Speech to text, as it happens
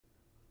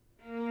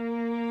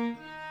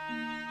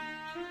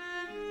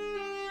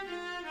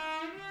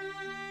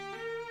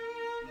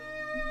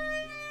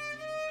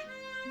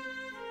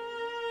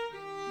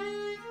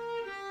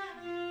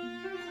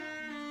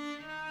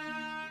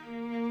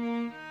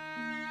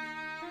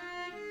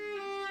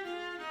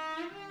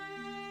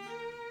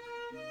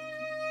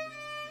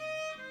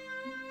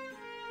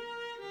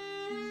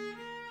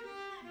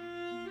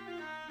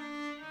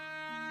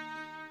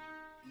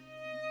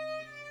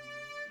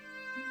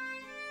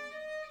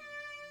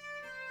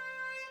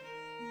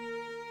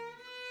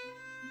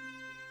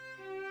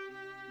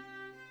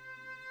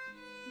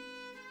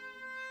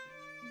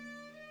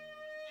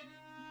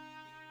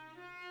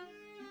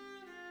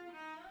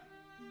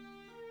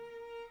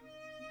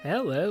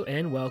Hello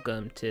and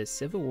welcome to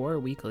Civil War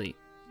Weekly,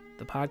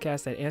 the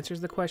podcast that answers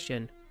the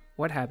question,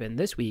 what happened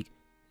this week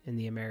in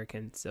the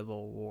American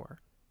Civil War?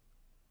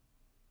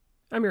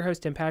 I'm your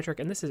host, Tim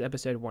Patrick, and this is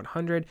episode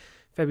 100,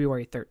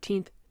 February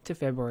 13th to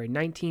February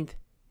 19th,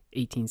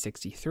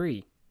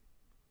 1863.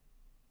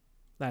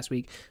 Last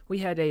week, we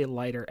had a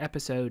lighter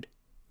episode,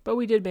 but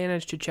we did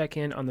manage to check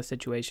in on the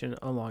situation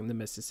along the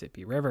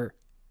Mississippi River.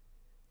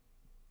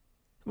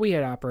 We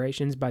had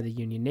operations by the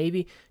Union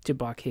Navy to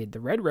blockade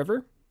the Red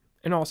River,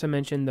 and also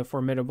mentioned the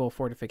formidable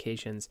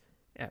fortifications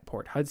at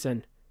Port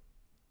Hudson.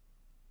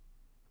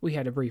 We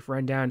had a brief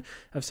rundown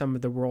of some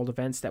of the world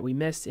events that we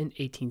missed in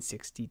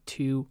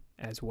 1862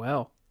 as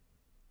well.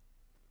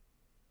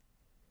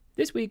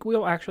 This week,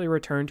 we'll actually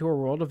return to a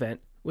world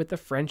event with the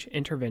French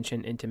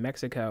intervention into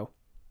Mexico.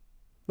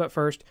 But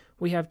first,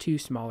 we have two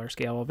smaller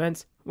scale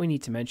events we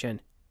need to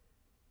mention.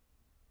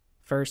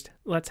 First,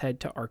 let's head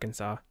to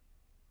Arkansas.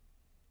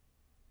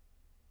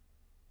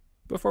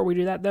 Before we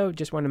do that, though,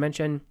 just want to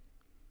mention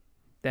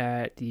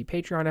that the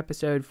Patreon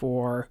episode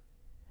for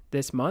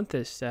this month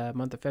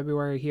of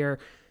February here,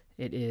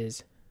 it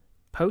is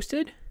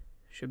posted.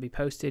 Should be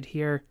posted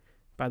here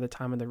by the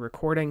time of the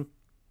recording.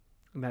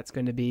 And that's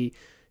going to be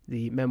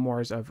the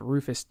memoirs of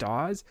Rufus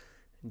Dawes.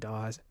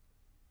 Dawes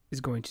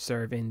is going to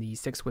serve in the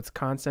 6th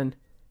Wisconsin,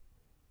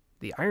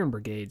 the Iron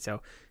Brigade.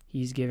 So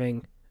he's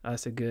giving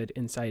us a good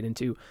insight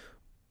into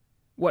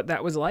what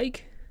that was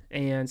like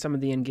and some of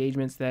the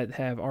engagements that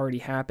have already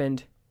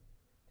happened.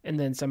 And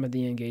then some of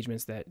the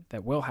engagements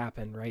that will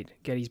happen, right?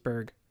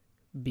 Gettysburg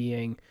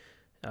being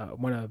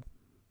one of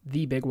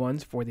the big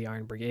ones for the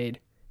Iron Brigade.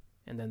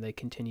 And then they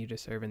continue to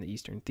serve in the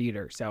Eastern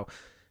Theater. So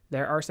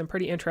there are some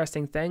pretty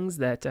interesting things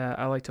that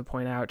I like to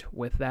point out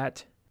with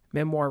that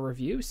memoir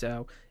review.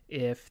 So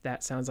if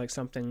that sounds like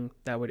something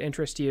that would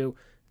interest you,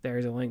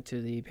 there's a link to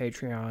the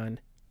Patreon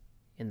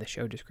in the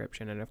show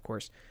description. And of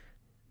course,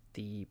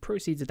 the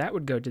proceeds of that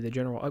would go to the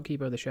general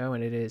upkeep of the show,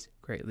 and it is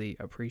greatly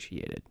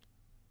appreciated.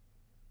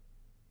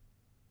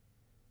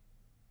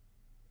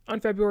 On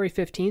February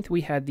 15th,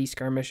 we had the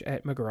skirmish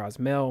at McGraw's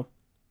Mill.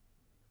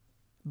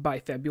 By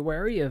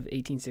February of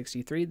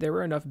 1863, there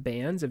were enough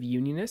bands of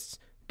Unionists,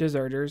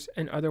 deserters,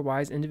 and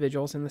otherwise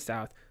individuals in the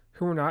South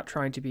who were not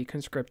trying to be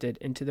conscripted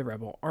into the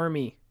rebel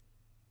army.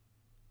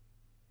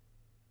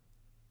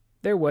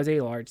 There was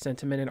a large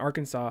sentiment in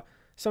Arkansas,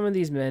 some of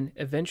these men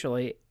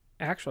eventually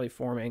actually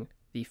forming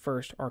the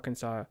 1st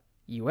Arkansas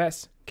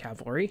U.S.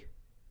 Cavalry.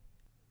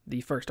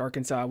 The 1st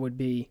Arkansas would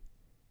be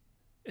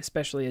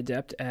especially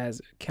adept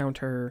as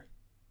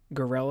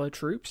counter-guerrilla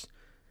troops,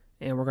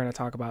 and we're going to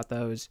talk about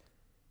those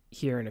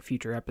here in a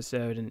future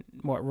episode and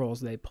what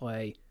roles they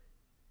play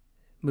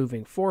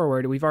moving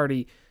forward. We've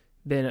already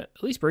been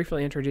at least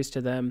briefly introduced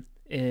to them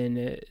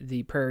in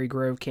the Prairie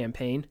Grove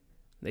campaign.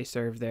 They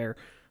serve there,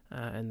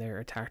 and they're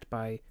attacked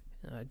by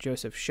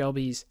Joseph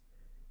Shelby's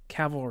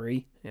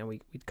cavalry, and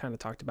we kind of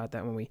talked about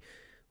that when we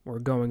were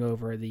going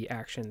over the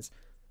actions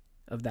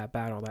of that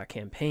battle, that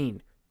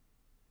campaign.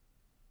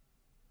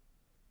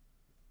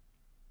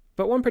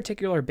 But one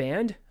particular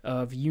band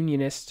of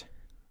Unionist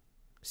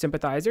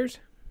sympathizers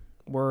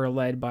were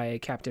led by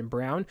Captain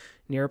Brown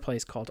near a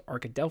place called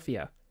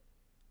Arkadelphia.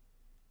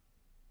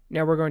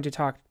 Now we're going to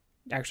talk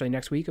actually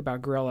next week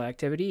about guerrilla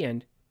activity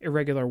and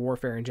irregular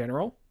warfare in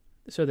general.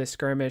 So this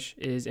skirmish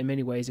is in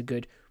many ways a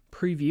good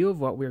preview of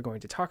what we're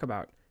going to talk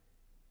about.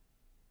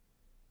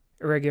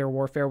 Irregular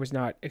warfare was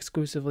not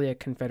exclusively a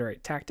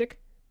Confederate tactic,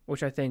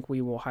 which I think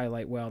we will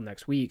highlight well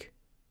next week.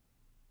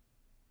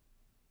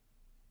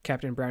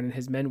 Captain Brown and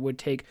his men would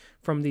take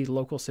from the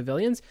local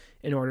civilians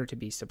in order to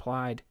be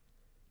supplied.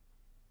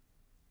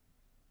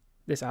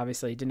 This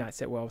obviously did not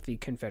sit well with the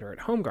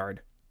Confederate Home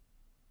Guard.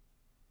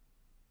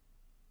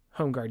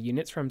 Home Guard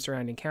units from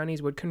surrounding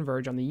counties would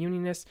converge on the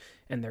Unionists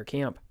and their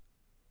camp.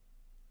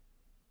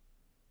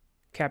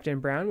 Captain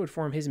Brown would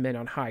form his men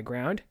on high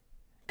ground,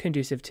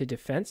 conducive to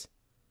defense,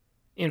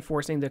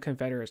 enforcing the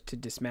Confederates to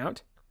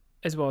dismount,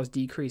 as well as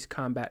decrease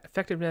combat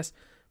effectiveness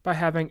by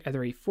having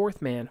either a 4th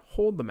man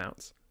hold the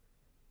mounts.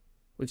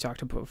 We've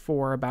talked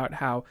before about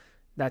how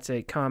that's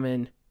a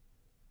common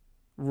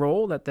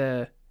role that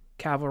the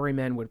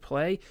cavalrymen would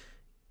play.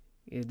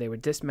 They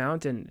would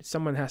dismount and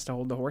someone has to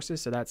hold the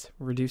horses, so that's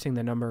reducing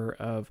the number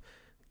of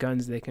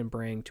guns they can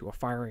bring to a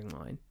firing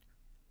line.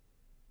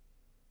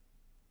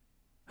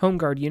 Home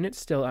Guard units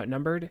still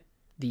outnumbered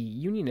the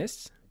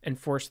Unionists and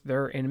forced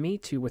their enemy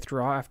to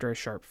withdraw after a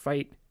sharp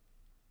fight.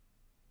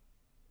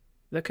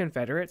 The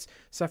Confederates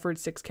suffered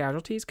 6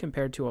 casualties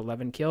compared to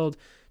 11 killed,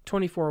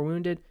 24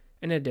 wounded,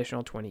 and an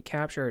additional 20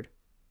 captured.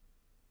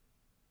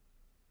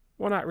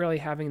 While not really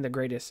having the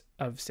greatest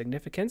of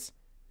significance,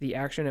 the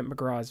action at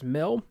McGraw's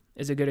Mill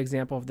is a good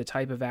example of the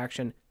type of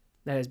action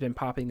that has been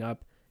popping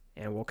up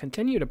and will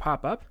continue to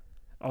pop up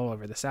all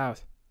over the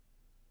South.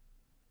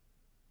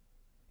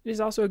 It is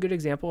also a good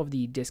example of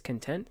the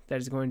discontent that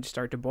is going to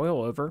start to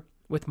boil over,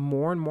 with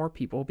more and more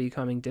people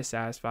becoming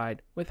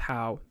dissatisfied with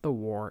how the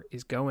war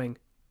is going.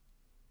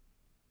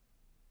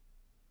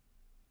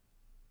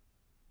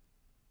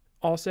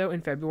 Also in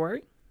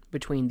February,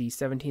 between the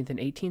 17th and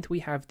 18th, we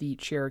have the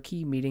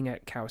Cherokee meeting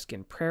at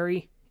Cowskin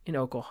Prairie in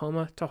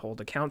Oklahoma to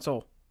hold a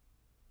council.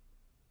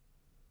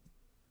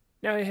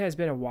 Now, it has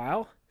been a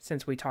while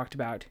since we talked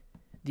about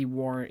the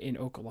war in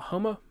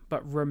Oklahoma,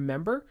 but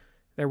remember,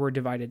 there were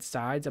divided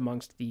sides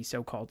amongst the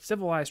so-called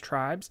civilized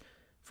tribes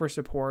for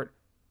support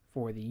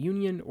for the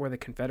Union or the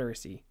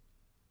Confederacy.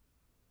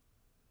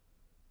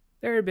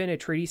 There had been a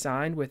treaty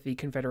signed with the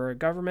Confederate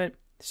government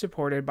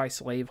supported by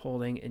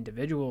slave-holding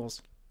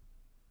individuals.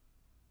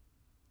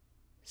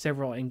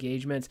 Several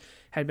engagements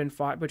had been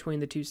fought between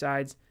the two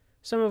sides,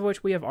 some of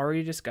which we have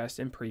already discussed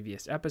in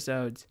previous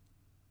episodes.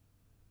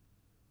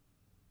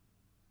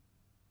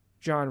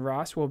 John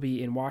Ross will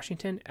be in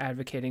Washington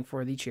advocating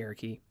for the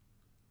Cherokee.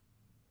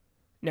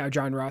 Now,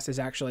 John Ross is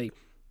actually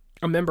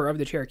a member of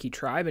the Cherokee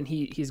tribe, and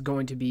he's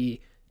going to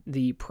be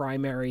the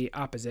primary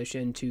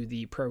opposition to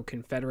the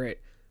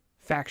pro-Confederate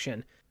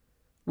faction.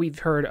 We've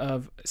heard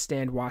of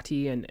Stand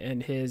Watie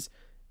and his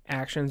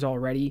actions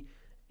already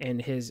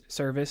and his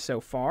service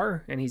so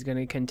far, and he's going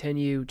to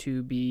continue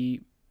to be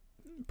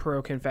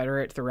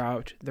pro-Confederate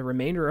throughout the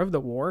remainder of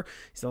the war.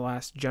 He's the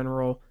last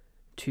general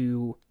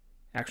to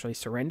actually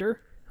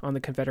surrender on the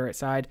Confederate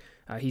side.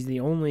 He's the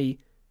only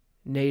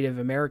Native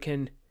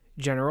American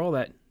general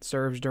that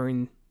serves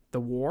during the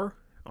war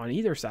on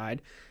either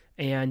side,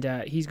 and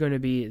he's going to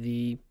be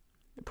the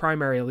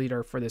primary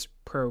leader for this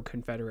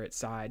pro-Confederate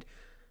side,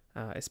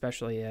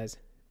 especially as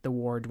the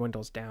war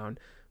dwindles down.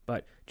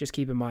 But just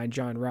keep in mind,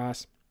 John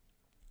Ross,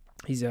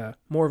 he's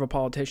more of a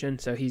politician,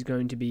 so he's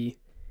going to be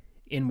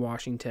in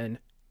Washington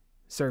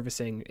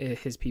servicing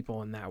his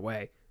people in that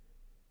way.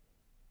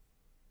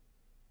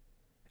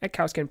 At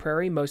Cowskin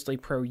Prairie, mostly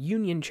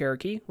pro-Union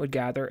Cherokee would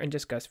gather and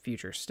discuss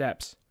future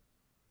steps.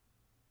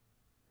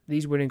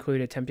 These would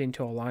include attempting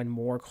to align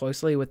more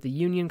closely with the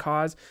Union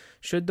cause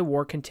should the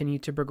war continue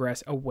to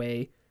progress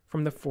away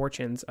from the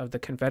fortunes of the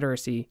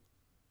Confederacy.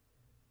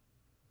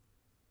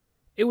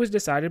 It was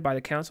decided by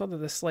the council that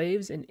the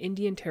slaves in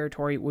Indian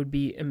Territory would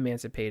be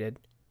emancipated.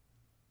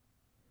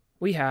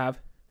 We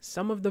have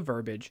some of the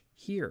verbiage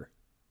here.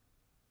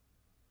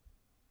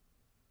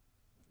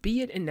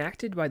 Be it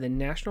enacted by the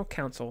National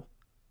Council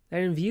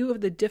that in view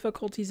of the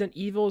difficulties and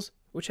evils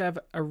which have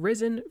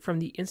arisen from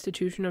the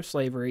institution of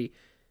slavery,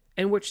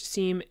 and which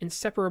seem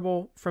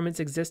inseparable from its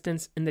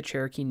existence in the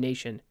Cherokee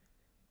Nation,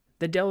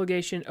 the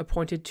delegation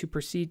appointed to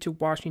proceed to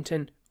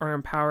Washington are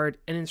empowered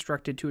and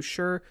instructed to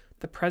assure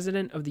the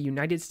President of the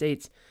United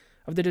States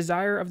of the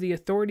desire of the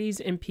authorities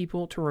and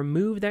people to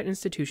remove that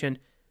institution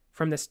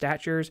from the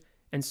statutes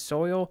and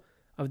soil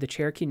of the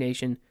Cherokee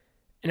Nation,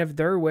 and of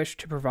their wish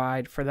to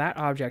provide for that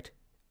object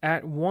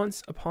at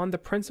once upon the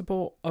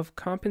principle of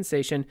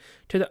compensation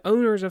to the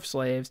owners of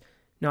slaves,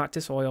 not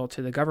disloyal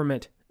to the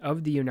government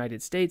of the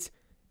United States,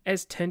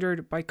 as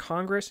tendered by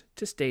Congress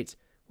to states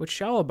which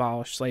shall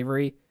abolish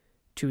slavery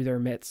to their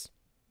midst.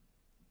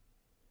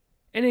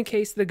 And in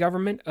case the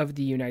government of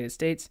the United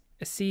States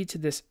accede to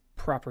this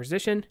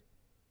proposition,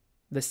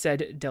 the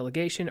said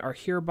delegation are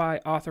hereby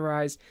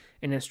authorized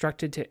and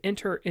instructed to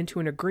enter into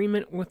an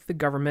agreement with the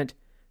government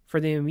for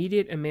the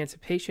immediate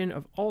emancipation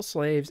of all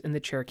slaves in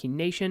the Cherokee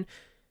Nation,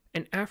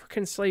 and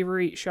African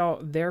slavery shall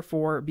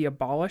therefore be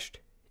abolished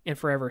and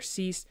forever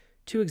cease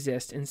to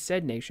exist in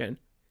said nation.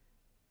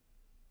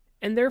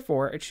 And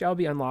therefore it shall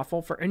be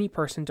unlawful for any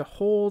person to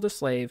hold a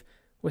slave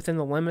within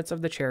the limits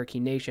of the Cherokee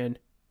Nation.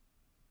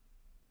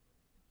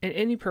 And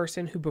any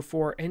person who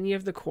before any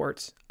of the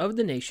courts of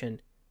the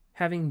nation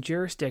having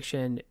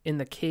jurisdiction in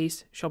the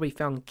case shall be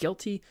found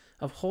guilty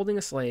of holding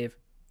a slave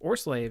or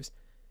slaves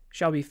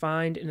shall be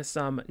fined in a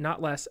sum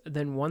not less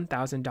than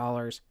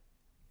 $1,000,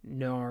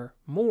 nor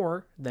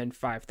more than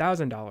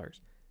 $5,000.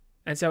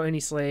 And so any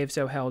slave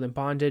so held in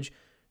bondage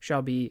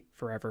shall be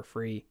forever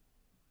free.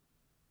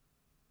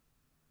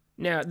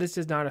 Now, this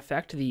does not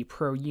affect the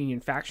pro-Union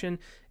faction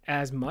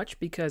as much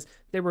because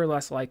they were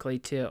less likely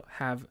to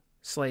have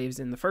slaves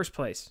in the first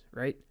place,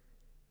 right?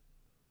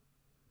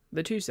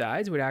 The two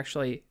sides would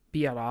actually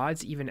be at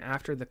odds even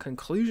after the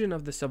conclusion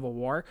of the Civil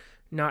War,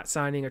 not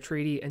signing a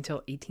treaty until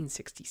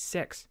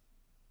 1866.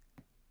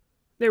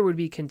 There would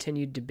be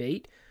continued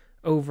debate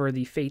over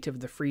the fate of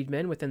the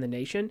freedmen within the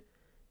nation,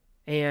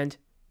 and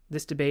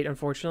this debate,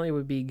 unfortunately,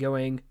 would be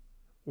going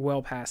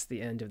well past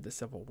the end of the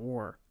Civil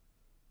War.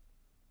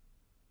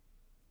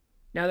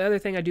 Now, the other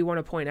thing I do want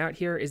to point out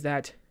here is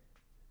that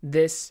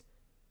this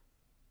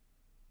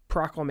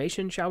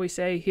proclamation, shall we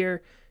say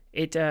here,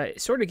 it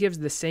sort of gives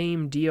the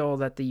same deal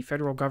that the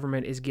federal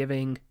government is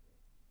giving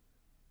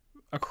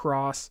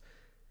across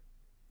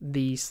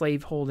the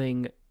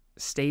slaveholding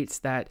states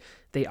that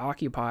they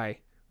occupy,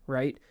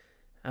 right?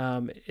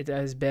 It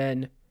has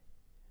been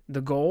the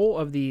goal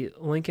of the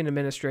Lincoln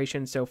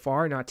administration so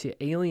far not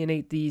to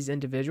alienate these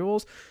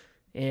individuals,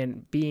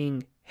 and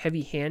being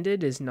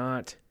heavy-handed is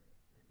not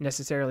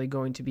necessarily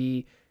going to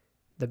be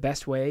the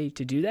best way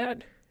to do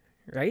that,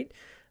 right?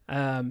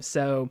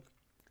 So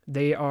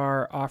they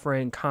are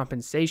offering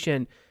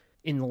compensation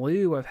in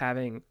lieu of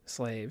having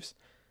slaves.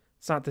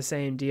 It's not the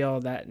same deal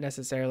that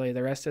necessarily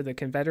the rest of the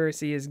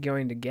Confederacy is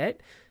going to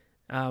get.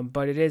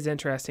 But it is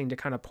interesting to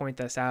kind of point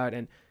this out,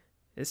 and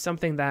it's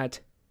something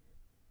that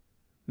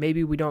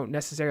maybe we don't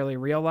necessarily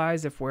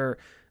realize if we're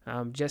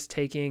just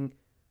taking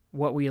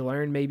what we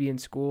learned maybe in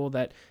school,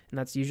 and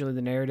that's usually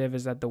the narrative,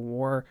 is that the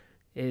war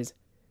is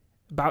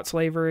about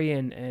slavery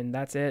and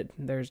that's it.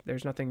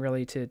 There's nothing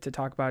really to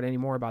talk about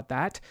anymore about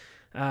that,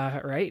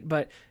 right?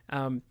 But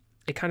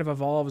it kind of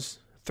evolves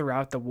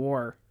throughout the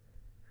war.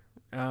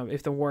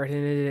 If the war had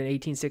ended in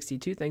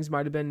 1862, things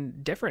might have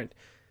been different.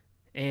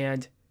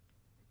 And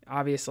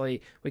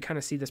obviously, we kind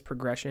of see this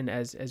progression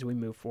as we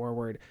move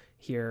forward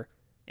here,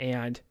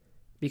 and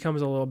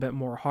becomes a little bit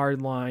more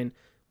hardline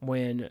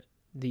when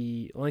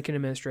the Lincoln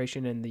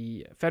administration and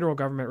the federal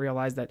government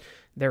realized that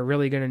they're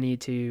really going to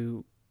need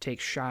to take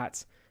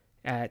shots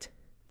at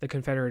the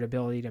Confederate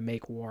ability to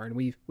make war. And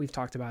we've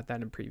talked about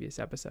that in previous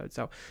episodes.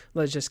 So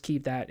let's just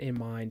keep that in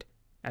mind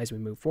as we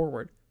move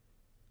forward.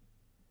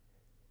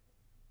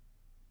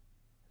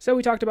 So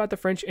we talked about the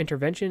French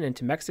intervention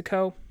into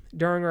Mexico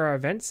during our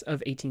Events of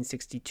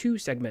 1862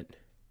 segment.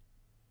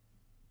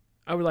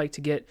 I would like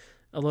to get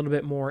a little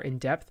bit more in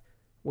depth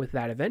with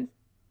that event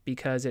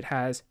because it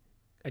has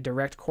a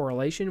direct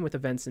correlation with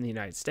events in the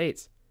United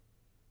States.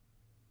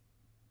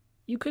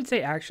 You could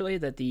say actually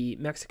that the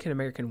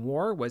Mexican-American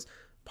War was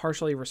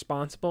partially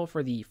responsible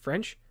for the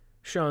French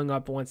showing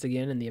up once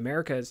again in the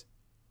Americas.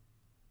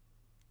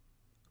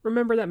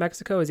 Remember that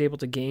Mexico is able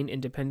to gain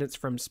independence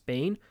from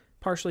Spain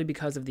partially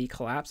because of the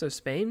collapse of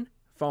Spain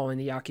following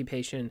the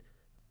occupation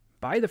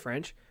by the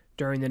French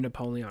during the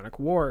Napoleonic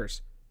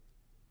Wars.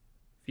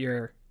 If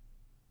you're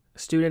a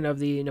student of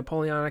the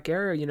Napoleonic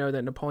era, you know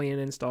that Napoleon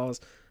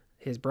installs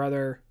his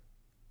brother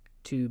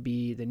to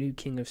be the new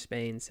king of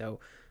Spain, so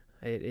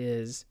it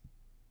is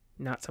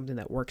not something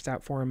that works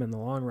out for him in the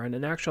long run.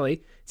 And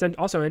actually, it's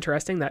also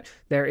interesting that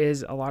there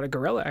is a lot of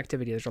guerrilla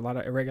activity. There's a lot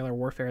of irregular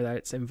warfare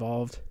that's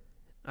involved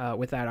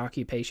with that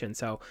occupation.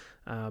 So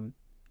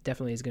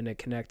definitely is going to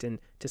connect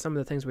into some of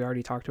the things we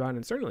already talked about,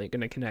 and certainly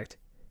going to connect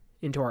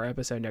into our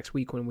episode next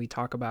week when we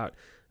talk about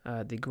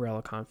the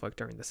guerrilla conflict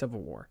during the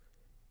Civil War.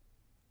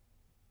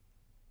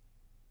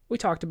 We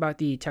talked about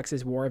the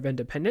Texas War of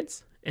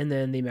Independence and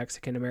then the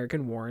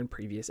Mexican-American War in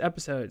previous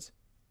episodes.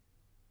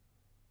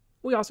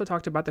 We also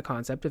talked about the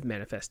concept of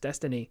manifest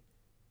destiny.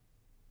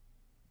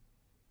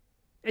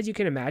 As you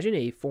can imagine,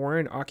 a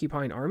foreign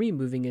occupying army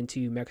moving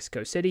into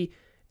Mexico City,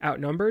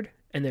 outnumbered,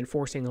 and then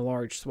forcing a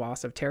large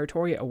swaths of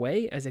territory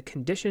away as a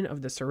condition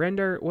of the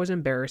surrender was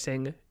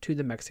embarrassing to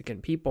the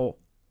Mexican people.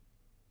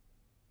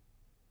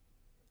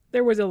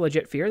 There was a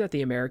legit fear that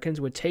the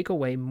Americans would take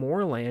away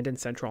more land in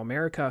Central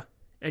America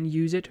and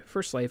use it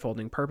for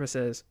slaveholding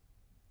purposes.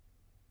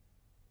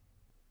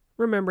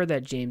 Remember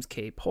that James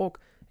K. Polk,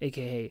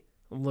 aka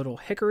Little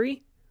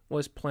Hickory,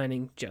 was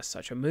planning just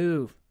such a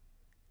move.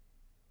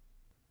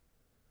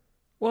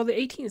 Well, the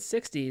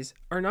 1860s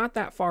are not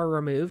that far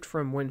removed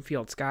from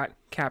Winfield Scott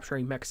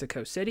capturing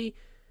Mexico City,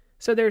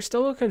 so there's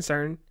still a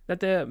concern that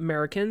the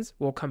Americans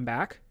will come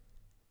back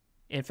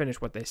and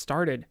finish what they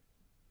started.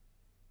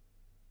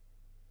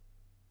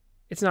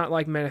 It's not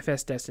like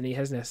manifest destiny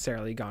has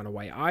necessarily gone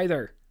away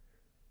either.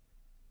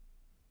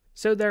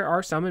 So there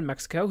are some in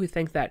Mexico who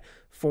think that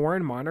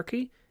foreign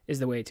monarchy is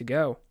the way to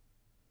go.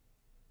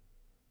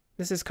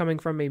 This is coming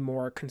from a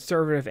more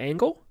conservative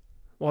angle,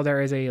 while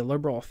there is a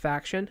liberal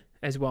faction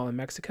as well in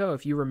Mexico.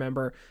 If you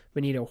remember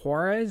Benito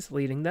Juarez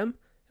leading them,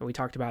 and we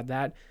talked about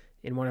that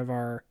in one of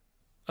our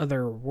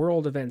other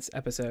world events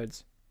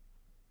episodes.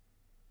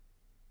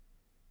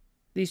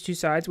 These two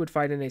sides would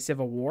fight in a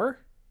civil war,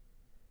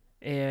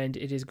 and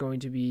it is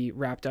going to be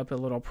wrapped up a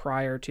little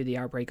prior to the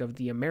outbreak of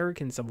the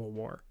American Civil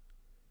War.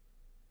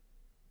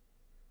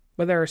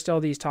 But there are still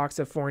these talks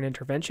of foreign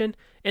intervention,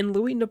 and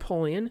Louis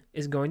Napoleon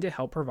is going to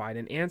help provide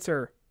an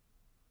answer.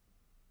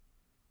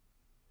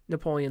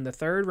 Napoleon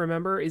III,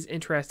 remember, is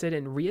interested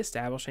in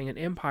reestablishing an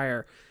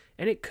empire,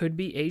 and it could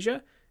be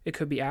Asia, it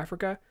could be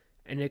Africa,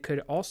 and it could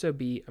also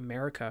be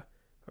America,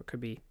 or it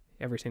could be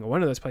every single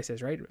one of those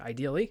places, right?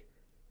 Ideally.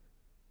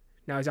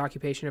 Now, his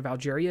occupation of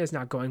Algeria is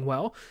not going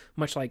well,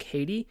 much like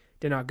Haiti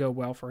did not go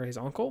well for his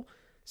uncle,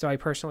 so I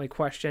personally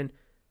question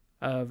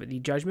of the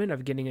judgment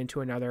of getting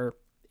into another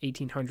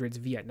 1800s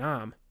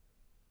Vietnam.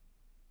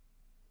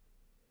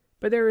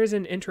 But there is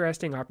an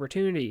interesting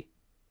opportunity.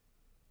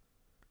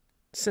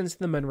 Since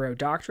the Monroe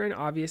Doctrine,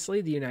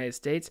 obviously, the United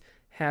States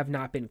have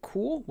not been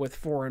cool with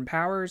foreign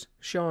powers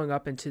showing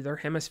up into their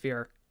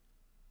hemisphere.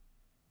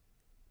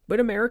 But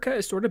America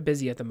is sort of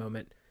busy at the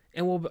moment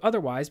and will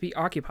otherwise be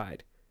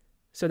occupied,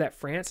 so that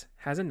France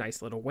has a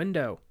nice little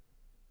window.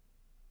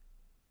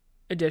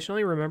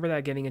 Additionally, remember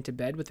that getting into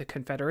bed with the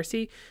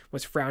Confederacy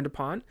was frowned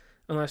upon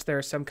unless there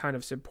is some kind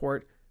of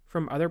support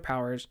from other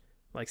powers,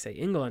 like, say,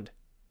 England.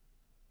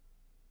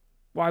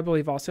 Well, I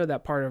believe also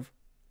that part of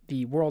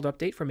the World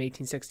Update from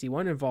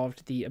 1861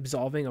 involved the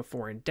absolving of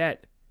foreign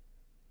debt.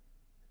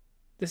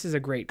 This is a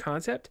great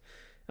concept,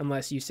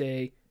 unless you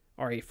say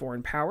are a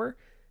foreign power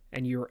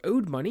and you're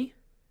owed money,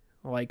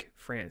 like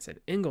France and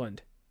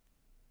England.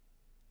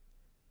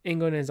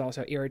 England is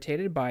also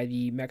irritated by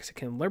the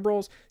Mexican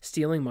liberals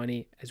stealing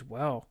money as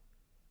well.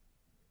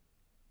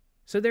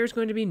 So there's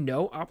going to be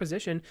no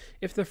opposition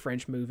if the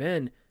French move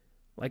in.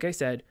 Like I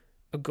said,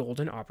 a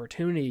golden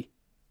opportunity.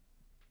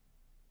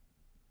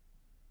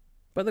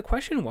 But the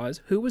question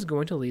was, who was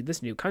going to lead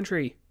this new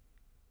country?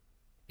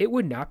 It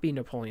would not be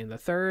Napoleon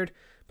III,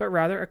 but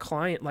rather a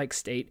client-like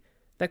state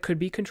that could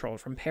be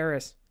controlled from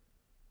Paris.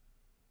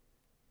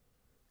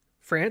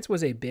 France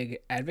was a big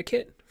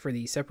advocate for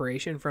the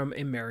separation from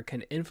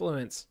American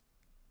influence.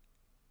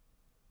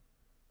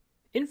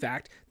 In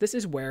fact, this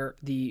is where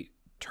the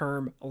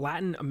term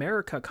Latin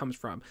America comes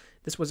from.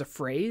 This was a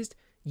phrase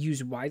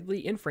used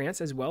widely in France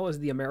as well as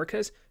the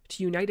Americas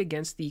to unite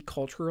against the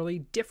culturally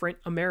different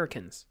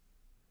Americans.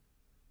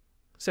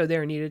 So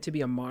there needed to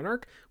be a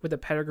monarch with a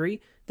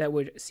pedigree that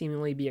would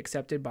seemingly be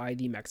accepted by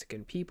the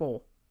Mexican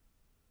people.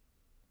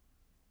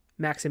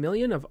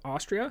 Maximilian of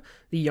Austria,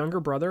 the younger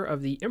brother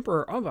of the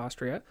Emperor of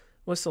Austria,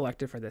 was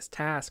selected for this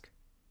task.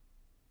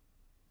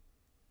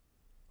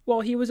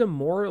 While he was a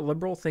more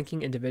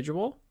liberal-thinking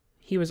individual,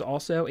 he was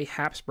also a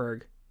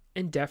Habsburg,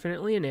 and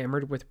definitely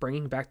enamored with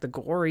bringing back the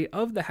glory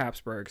of the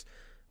Habsburgs,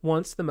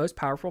 once the most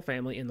powerful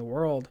family in the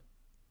world.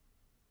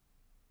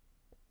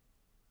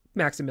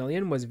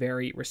 Maximilian was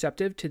very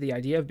receptive to the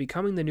idea of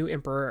becoming the new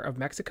Emperor of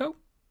Mexico,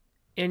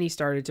 and he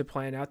started to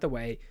plan out the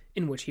way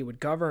in which he would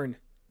govern,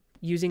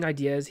 using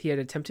ideas he had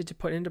attempted to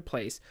put into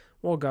place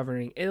while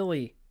governing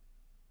Italy,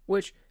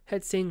 which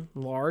had seen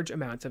large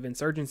amounts of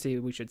insurgency,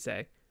 we should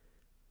say.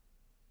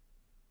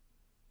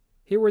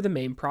 Here were the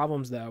main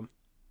problems, though.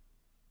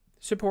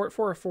 Support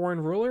for a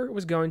foreign ruler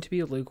was going to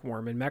be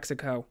lukewarm in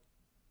Mexico.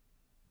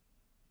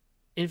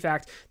 In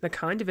fact, the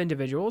kind of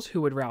individuals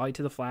who would rally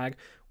to the flag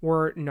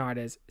were not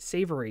as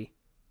savory.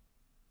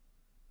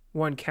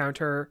 One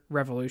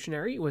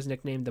counter-revolutionary was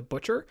nicknamed the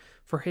Butcher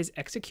for his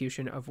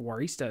execution of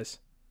Juaristas.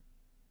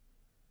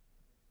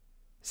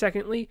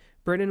 Secondly,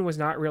 Britain was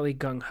not really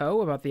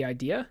gung-ho about the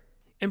idea,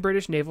 and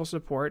British naval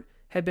support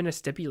had been a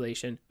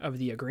stipulation of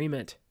the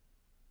agreement.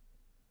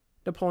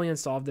 Napoleon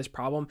solved this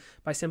problem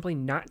by simply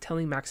not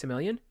telling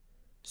Maximilian,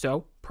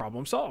 so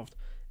problem solved,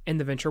 and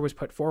the venture was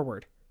put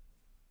forward.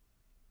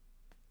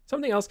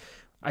 Something else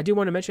I do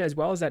want to mention as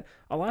well is that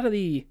a lot of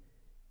the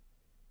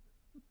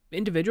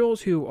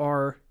individuals who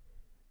are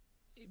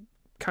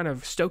kind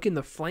of stoking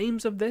the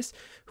flames of this,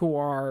 who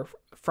are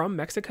from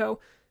Mexico,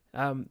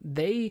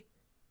 they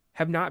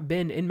have not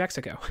been in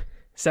Mexico.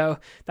 So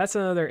that's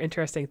another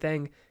interesting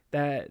thing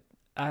that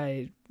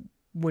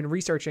when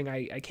researching,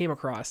 I came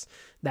across,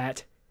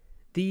 that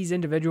these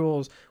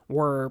individuals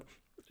were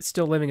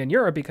still living in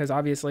Europe because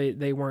obviously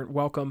they weren't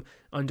welcome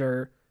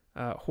under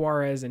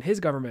Juarez and his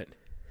government.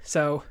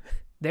 So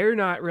they're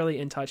not really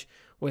in touch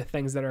with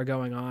things that are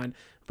going on,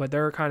 but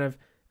they're kind of,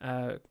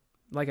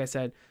 like I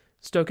said,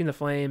 stoking the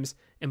flames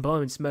and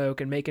blowing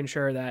smoke and making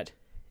sure that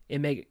it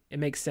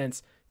makes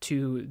sense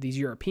to these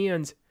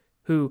Europeans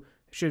who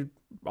should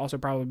also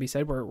probably be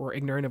said were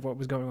ignorant of what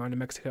was going on in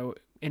Mexico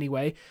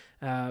anyway.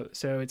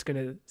 So it's going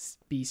to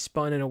be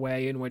spun in a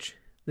way in which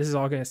this is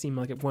all going to seem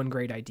like one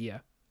great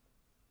idea.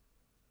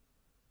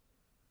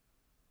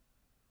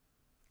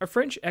 A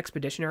French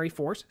expeditionary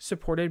force,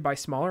 supported by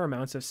smaller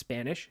amounts of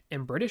Spanish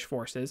and British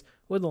forces,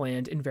 would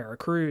land in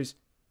Veracruz.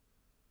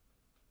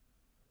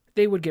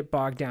 They would get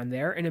bogged down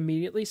there and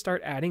immediately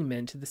start adding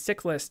men to the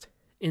sick list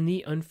in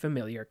the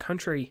unfamiliar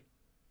country.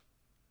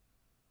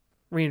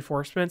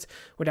 Reinforcements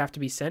would have to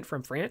be sent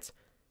from France,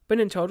 but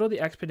in total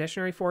the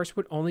expeditionary force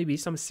would only be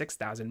some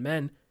 6,000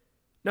 men,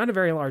 not a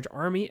very large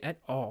army at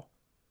all.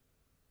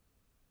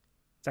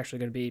 It's actually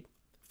going to be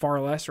far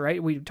less,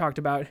 right? We talked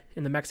about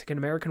in the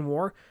Mexican-American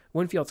War,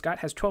 Winfield Scott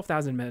has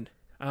 12,000 men.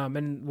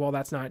 And while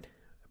that's not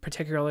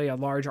particularly a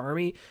large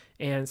army,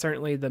 and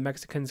certainly the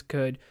Mexicans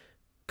could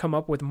come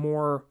up with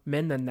more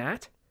men than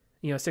that,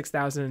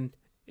 6,000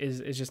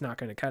 is just not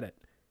going to cut it.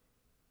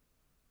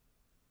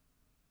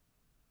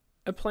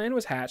 A plan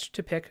was hatched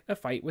to pick a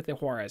fight with the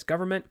Juarez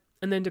government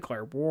and then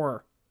declare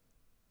war.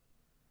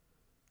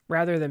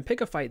 Rather than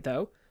pick a fight,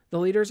 though, the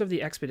leaders of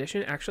the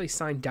expedition actually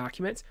signed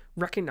documents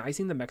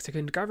recognizing the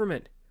Mexican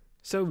government.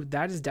 So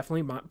that is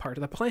definitely not part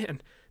of the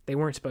plan. They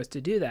weren't supposed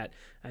to do that.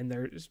 And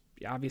there's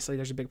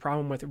a big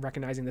problem with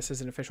recognizing this as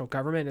an official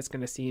government. It's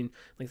going to seem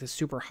like this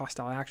super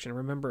hostile action.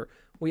 Remember,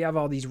 we have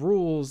all these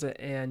rules,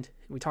 and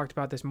we talked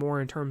about this more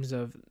in terms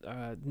of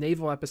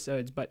naval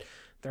episodes, but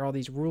there are all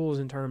these rules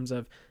in terms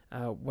of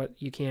what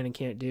you can and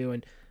can't do.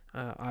 And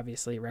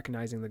obviously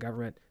recognizing the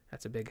government,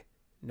 that's a big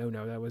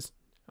no-no. That was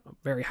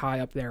very high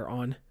up there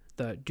on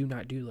the do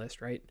not do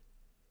list, right?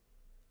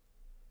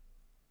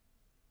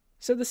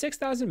 So the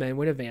 6,000 men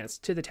would advance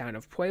to the town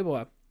of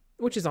Puebla,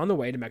 which is on the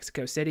way to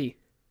Mexico City.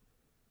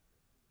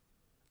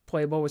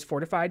 Puebla was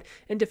fortified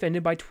and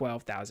defended by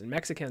 12,000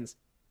 Mexicans.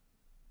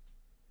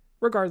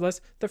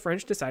 Regardless, the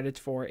French decided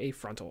for a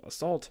frontal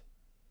assault.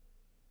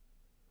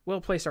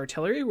 Well-placed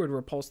artillery would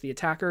repulse the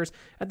attackers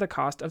at the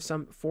cost of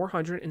some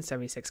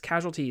 476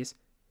 casualties,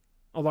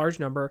 a large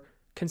number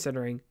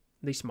considering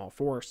the small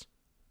force.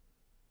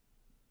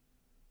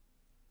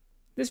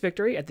 This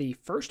victory at the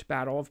First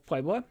Battle of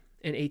Puebla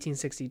in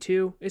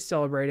 1862 is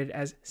celebrated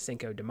as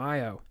Cinco de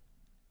Mayo.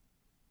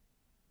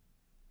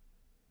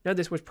 Now,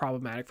 this was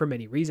problematic for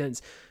many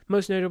reasons,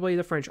 most notably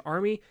the French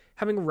army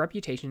having a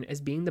reputation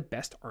as being the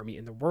best army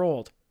in the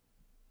world.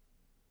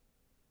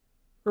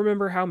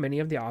 Remember how many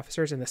of the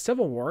officers in the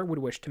Civil War would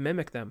wish to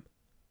mimic them.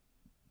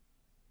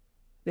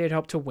 They had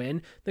helped to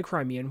win the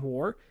Crimean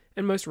War,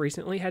 and most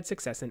recently had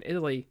success in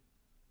Italy.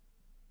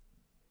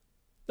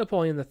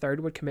 Napoleon III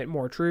would commit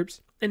more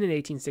troops, and in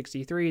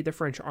 1863 the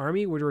French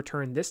army would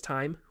return this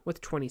time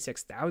with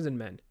 26,000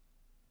 men.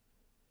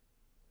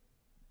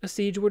 A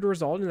siege would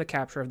result in the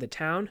capture of the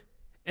town,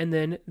 and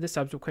then the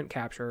subsequent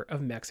capture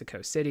of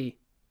Mexico City.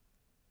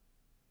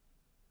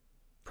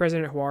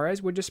 President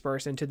Juarez would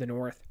disperse into the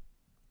north.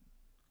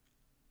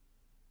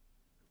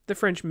 The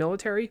French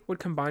military would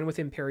combine with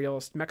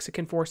imperialist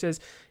Mexican forces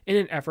in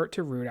an effort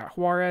to root out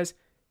Juarez,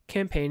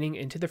 campaigning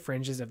into the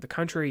fringes of the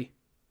country.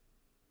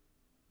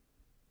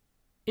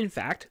 In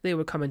fact, they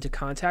would come into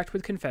contact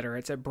with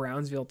Confederates at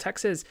Brownsville,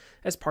 Texas,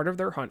 as part of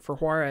their hunt for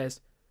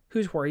Juarez,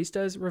 whose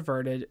Juaristas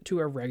reverted to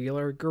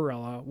irregular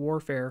guerrilla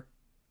warfare.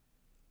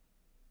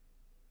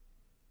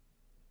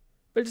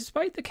 But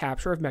despite the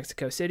capture of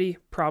Mexico City,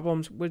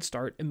 problems would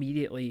start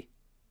immediately.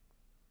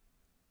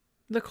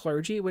 The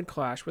clergy would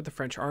clash with the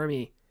French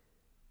army,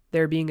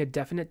 there being a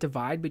definite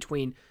divide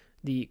between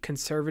the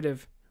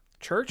conservative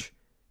church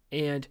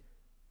and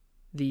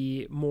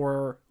the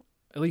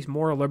at least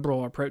more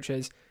liberal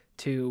approaches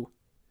to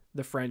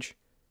the French.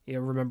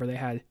 Remember they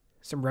had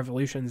some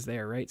revolutions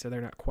there, right? So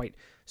they're not quite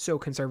so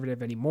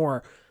conservative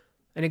anymore.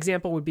 An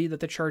example would be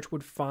that the church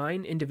would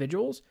fine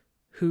individuals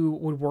who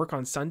would work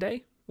on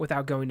Sunday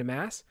without going to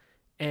Mass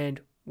and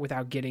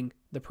without getting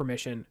the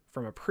permission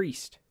from a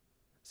priest.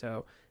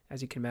 So,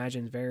 as you can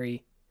imagine,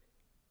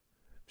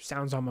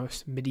 sounds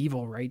almost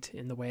medieval, right,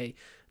 in the way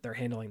they're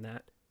handling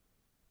that.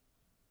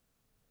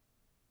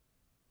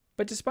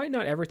 But despite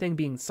not everything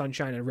being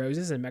sunshine and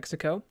roses in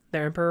Mexico, the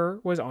emperor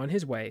was on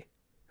his way,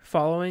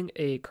 following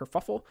a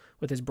kerfuffle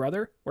with his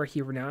brother where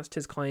he renounced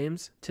his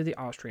claims to the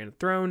Austrian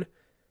throne,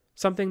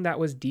 something that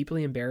was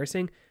deeply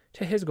embarrassing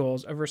to his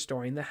goals of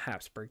restoring the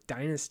Habsburg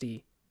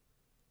dynasty.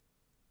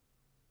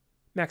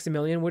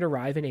 Maximilian would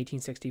arrive in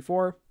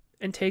 1864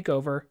 and take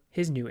over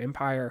his new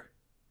empire,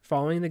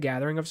 following the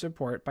gathering of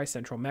support by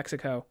central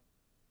Mexico.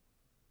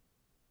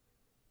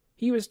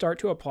 He would start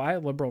to apply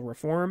liberal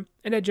reform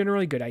and had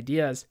generally good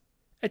ideas,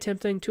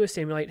 attempting to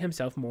assimilate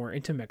himself more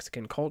into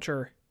Mexican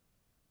culture.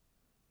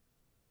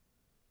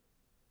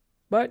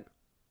 But,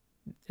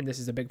 and this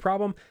is a big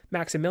problem,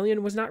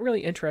 Maximilian was not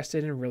really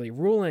interested in really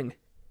ruling,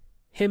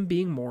 him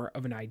being more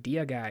of an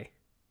idea guy.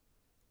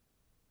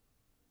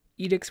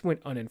 Edicts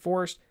went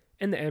unenforced,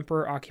 and the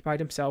emperor occupied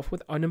himself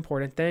with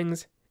unimportant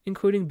things,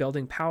 including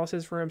building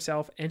palaces for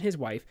himself and his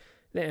wife,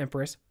 the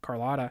Empress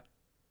Carlotta.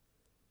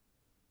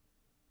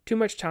 Too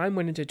much time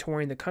went into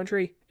touring the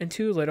country, and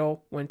too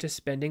little went to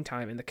spending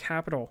time in the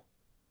capital.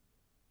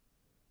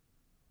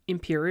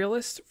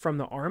 Imperialists from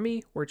the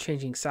army were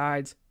changing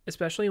sides,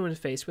 especially when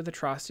faced with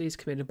atrocities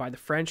committed by the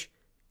French,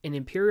 an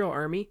imperial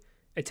army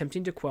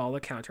attempting to quell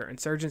the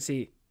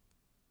counterinsurgency.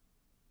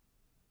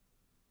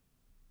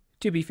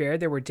 To be fair,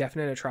 there were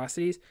definite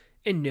atrocities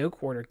and no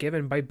quarter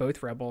given by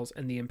both rebels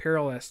and the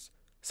imperialists,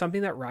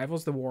 something that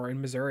rivals the war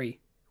in Missouri,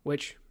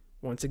 which,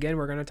 once again,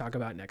 we're going to talk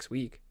about next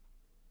week.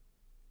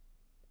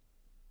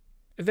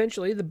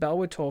 Eventually, the bell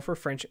would toll for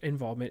French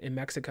involvement in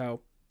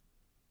Mexico.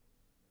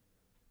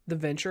 The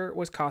venture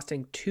was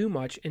costing too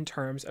much in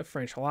terms of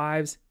French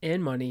lives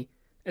and money,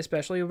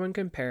 especially when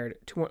compared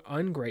to an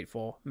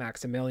ungrateful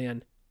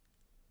Maximilian.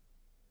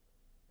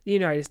 The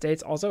United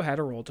States also had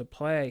a role to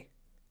play.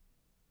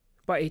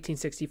 By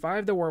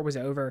 1865, the war was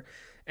over,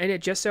 and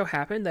it just so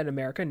happened that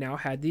America now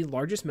had the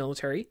largest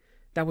military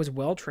that was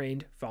well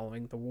trained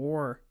following the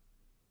war.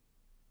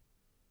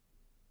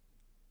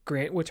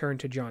 Grant would turn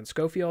to John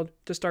Schofield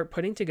to start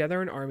putting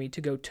together an army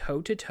to go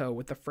toe-to-toe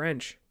with the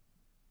French.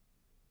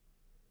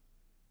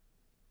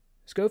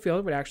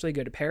 Schofield would actually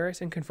go to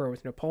Paris and confer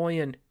with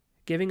Napoleon,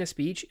 giving a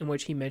speech in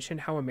which he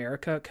mentioned how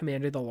America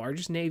commanded the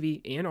largest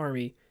navy and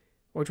army,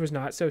 which was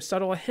not so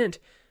subtle a hint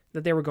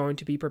that they were going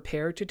to be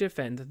prepared to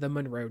defend the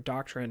Monroe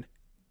Doctrine.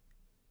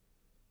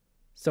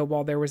 So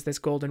while there was this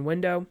golden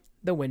window,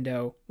 the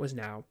window was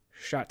now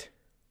shut.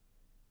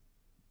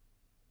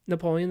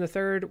 Napoleon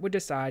III would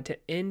decide to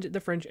end the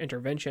French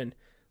intervention,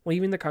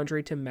 leaving the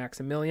country to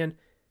Maximilian,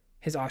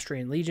 his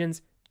Austrian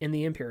legions, and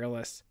the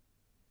imperialists.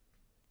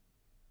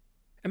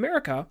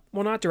 America,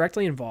 while not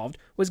directly involved,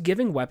 was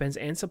giving weapons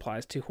and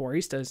supplies to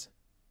Juaristas.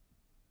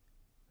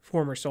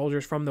 Former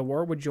soldiers from the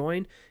war would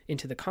join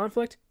into the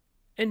conflict,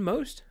 and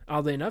most,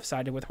 oddly enough,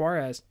 sided with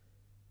Juarez.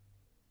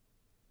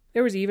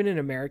 There was even an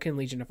American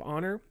Legion of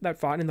Honor that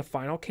fought in the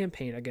final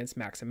campaign against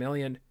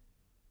Maximilian.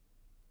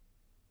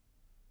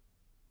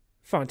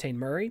 Fontaine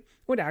Murray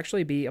would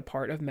actually be a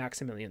part of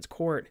Maximilian's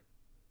court,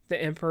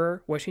 the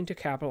emperor wishing to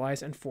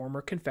capitalize on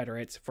former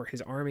Confederates for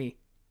his army.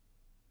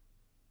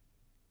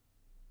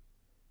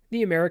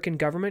 The American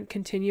government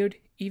continued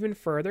even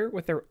further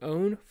with their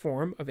own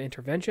form of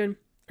intervention,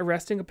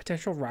 arresting a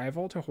potential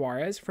rival to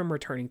Juarez from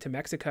returning to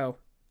Mexico.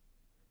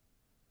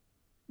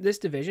 This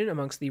division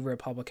amongst the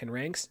Republican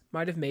ranks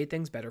might have made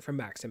things better for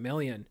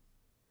Maximilian.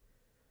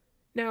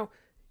 Now,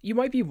 you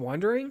might be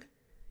wondering,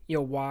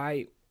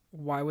 why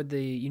would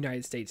the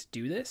United States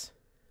do this?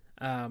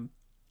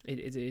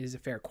 It is a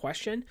fair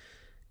question,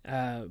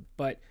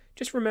 but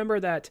just remember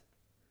that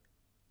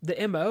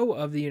the MO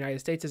of the United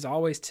States is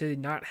always to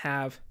not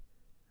have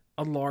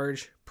a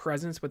large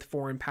presence with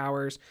foreign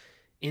powers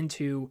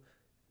into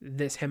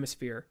this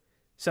hemisphere.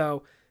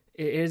 So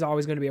it is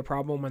always going to be a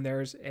problem when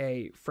there's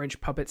a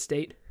French puppet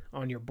state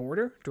on your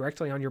border,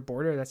 directly on your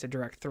border. That's a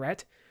direct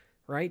threat,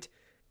 right?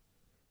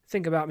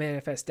 Think about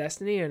Manifest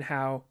Destiny and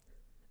how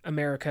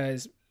America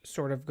is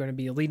sort of going to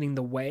be leading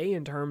the way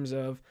in terms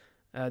of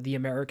the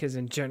Americas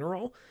in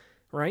general,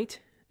 right?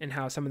 And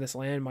how some of this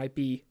land might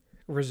be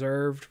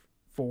reserved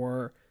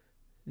for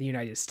the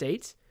United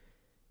States.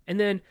 And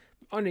then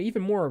on an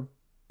even more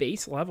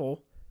base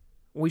level,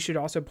 we should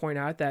also point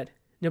out that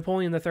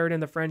Napoleon III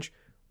and the French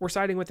were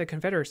siding with the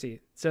Confederacy.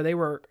 So they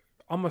were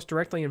almost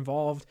directly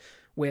involved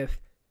with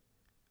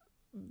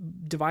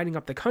dividing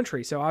up the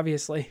country. So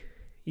obviously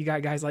you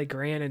got guys like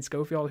Grant and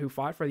Schofield who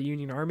fought for the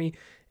Union Army,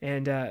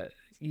 and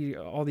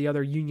all the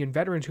other Union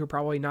veterans who are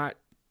probably not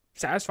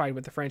satisfied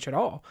with the French at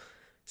all.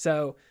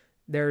 So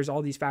there's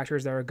all these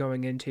factors that are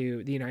going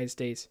into the United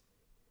States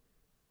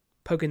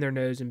poking their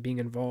nose and being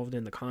involved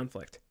in the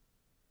conflict.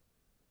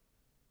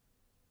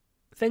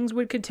 Things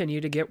would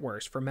continue to get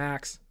worse for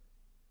Max.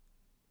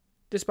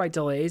 Despite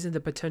delays in the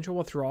potential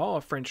withdrawal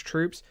of French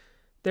troops,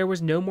 there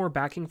was no more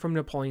backing from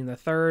Napoleon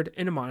III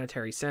in a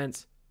monetary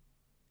sense.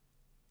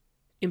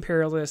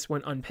 Imperialists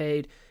went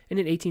unpaid, and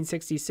in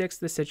 1866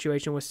 the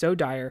situation was so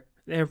dire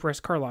that Empress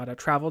Carlotta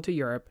traveled to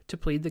Europe to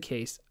plead the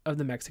case of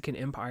the Mexican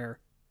Empire.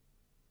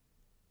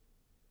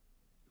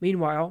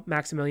 Meanwhile,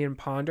 Maximilian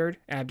pondered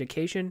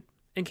abdication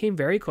and came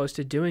very close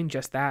to doing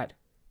just that,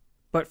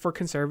 but for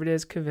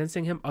conservatives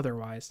convincing him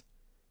otherwise.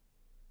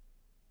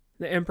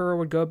 The emperor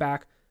would go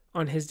back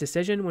on his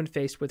decision when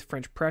faced with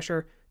French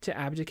pressure to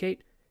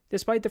abdicate,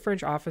 despite the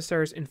French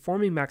officers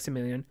informing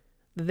Maximilian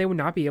that they would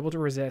not be able to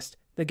resist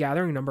the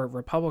gathering number of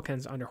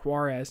Republicans under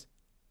Juarez.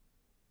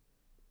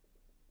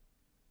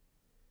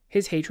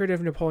 His hatred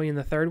of Napoleon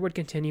III would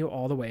continue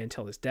all the way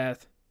until his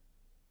death.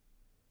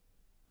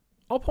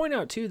 I'll point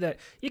out, too, that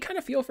you kind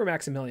of feel for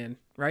Maximilian,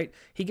 right?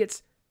 He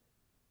gets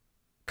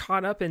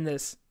caught up in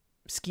this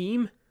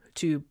scheme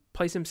to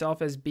place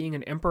himself as being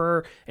an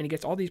emperor, and he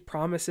gets all these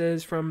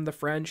promises from the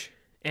French,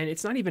 and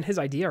it's not even his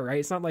idea, right?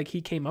 It's not like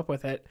he came up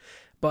with it,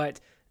 but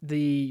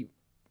the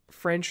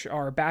French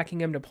are backing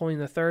him.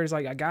 Napoleon III is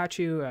like, I got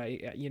you,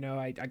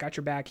 I got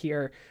your back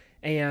here,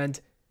 and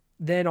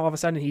then all of a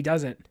sudden he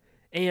doesn't.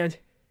 And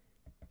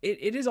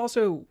it is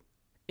also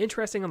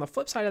interesting on the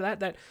flip side of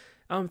that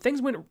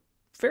things went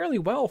fairly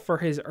well for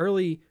his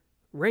early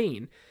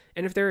reign,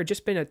 and if there had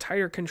just been a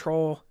tighter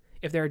control,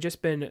 if there had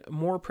just been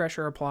more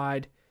pressure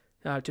applied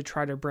to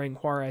try to bring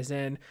Juarez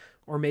in,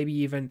 or maybe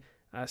even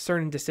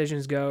certain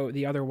decisions go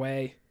the other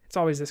way. It's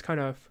always this kind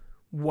of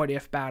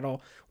what-if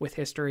battle with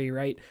history,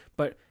 right?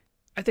 But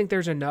I think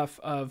there's enough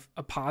of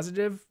a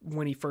positive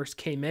when he first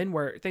came in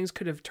where things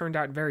could have turned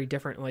out very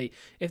differently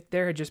if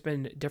there had just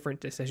been different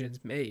decisions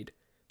made.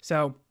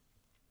 So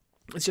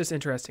it's just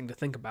interesting to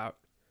think about.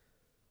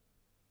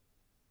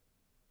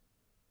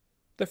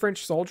 The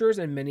French soldiers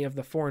and many of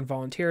the foreign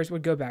volunteers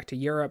would go back to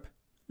Europe,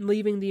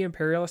 leaving the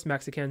imperialist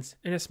Mexicans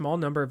and a small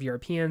number of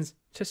Europeans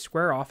to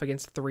square off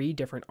against 3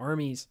 different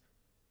armies.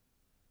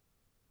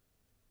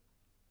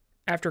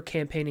 After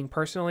campaigning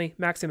personally,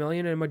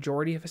 Maximilian and a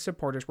majority of his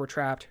supporters were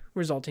trapped,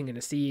 resulting in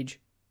a siege.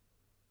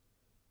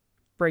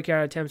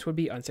 Breakout attempts would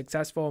be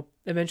unsuccessful,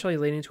 eventually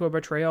leading to a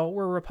betrayal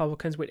where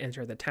Republicans would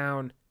enter the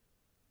town.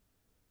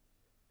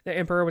 The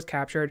emperor was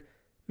captured,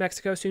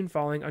 Mexico soon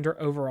falling under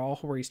overall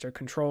Juarista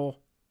control.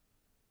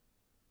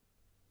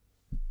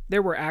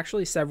 There were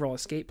actually several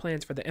escape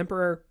plans for the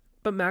emperor,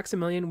 but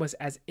Maximilian was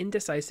as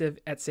indecisive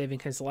at saving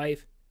his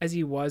life as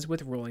he was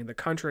with ruling the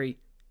country.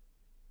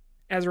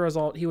 As a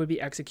result, he would be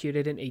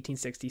executed in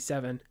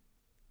 1867.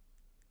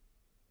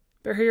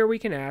 But here we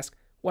can ask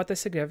what the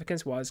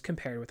significance was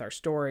compared with our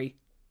story.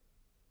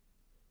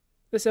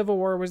 The Civil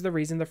War was the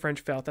reason the French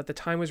felt that the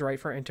time was right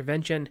for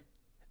intervention,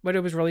 but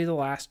it was really the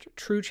last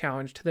true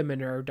challenge to the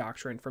Monroe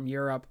Doctrine from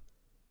Europe.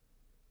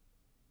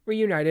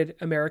 Reunited,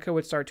 America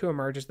would start to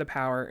emerge as the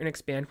power and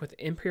expand with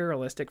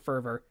imperialistic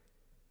fervor,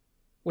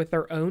 with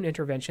their own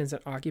interventions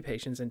and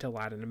occupations into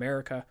Latin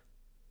America.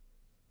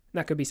 And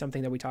that could be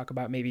something that we talk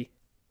about maybe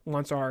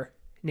once our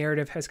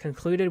narrative has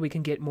concluded. We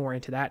can get more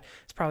into that.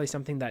 It's probably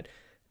something that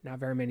not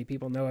very many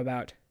people know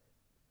about.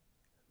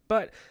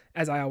 But,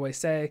 as I always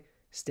say,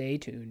 stay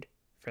tuned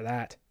for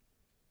that.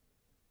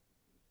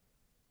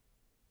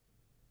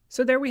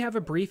 So there we have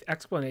a brief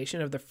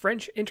explanation of the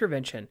French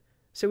intervention,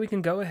 so we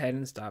can go ahead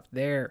and stop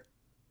there.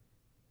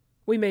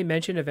 We may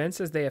mention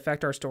events as they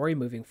affect our story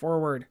moving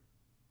forward.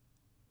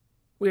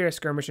 We had a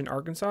skirmish in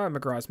Arkansas at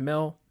McGraw's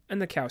Mill and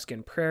the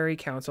Cowskin Prairie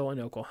Council in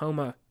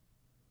Oklahoma.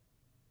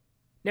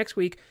 Next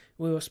week,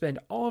 we will spend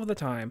all of the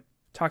time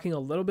talking a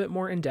little bit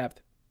more in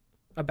depth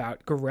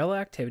about guerrilla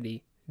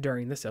activity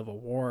during the Civil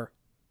War.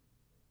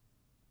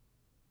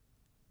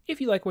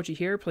 If you like what you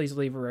hear, please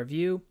leave a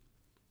review.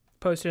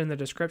 Posted in the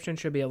description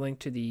should be a link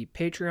to the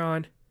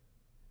Patreon,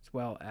 as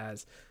well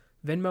as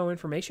Venmo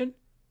information.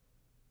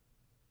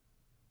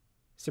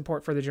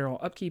 Support for the general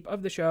upkeep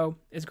of the show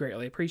is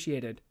greatly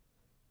appreciated.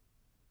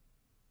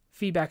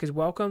 Feedback is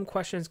welcome.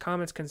 Questions,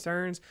 comments,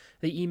 concerns.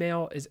 The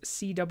email is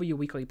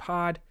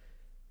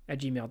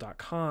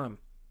cwweeklypod@gmail.com.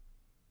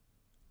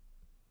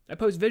 I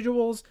post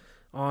visuals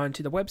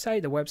onto the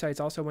website. The website's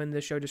also in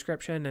the show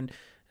description, and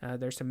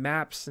there's some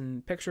maps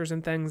and pictures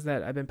and things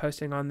that I've been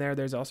posting on there.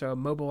 There's also a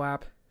mobile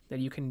app that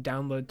you can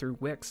download through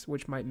Wix,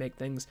 which might make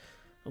things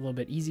a little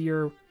bit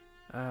easier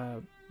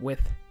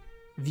with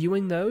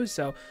viewing those,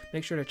 so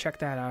make sure to check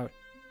that out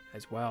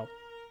as well.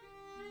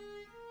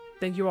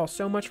 Thank you all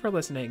so much for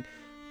listening,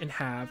 and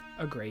have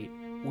a great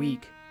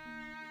week.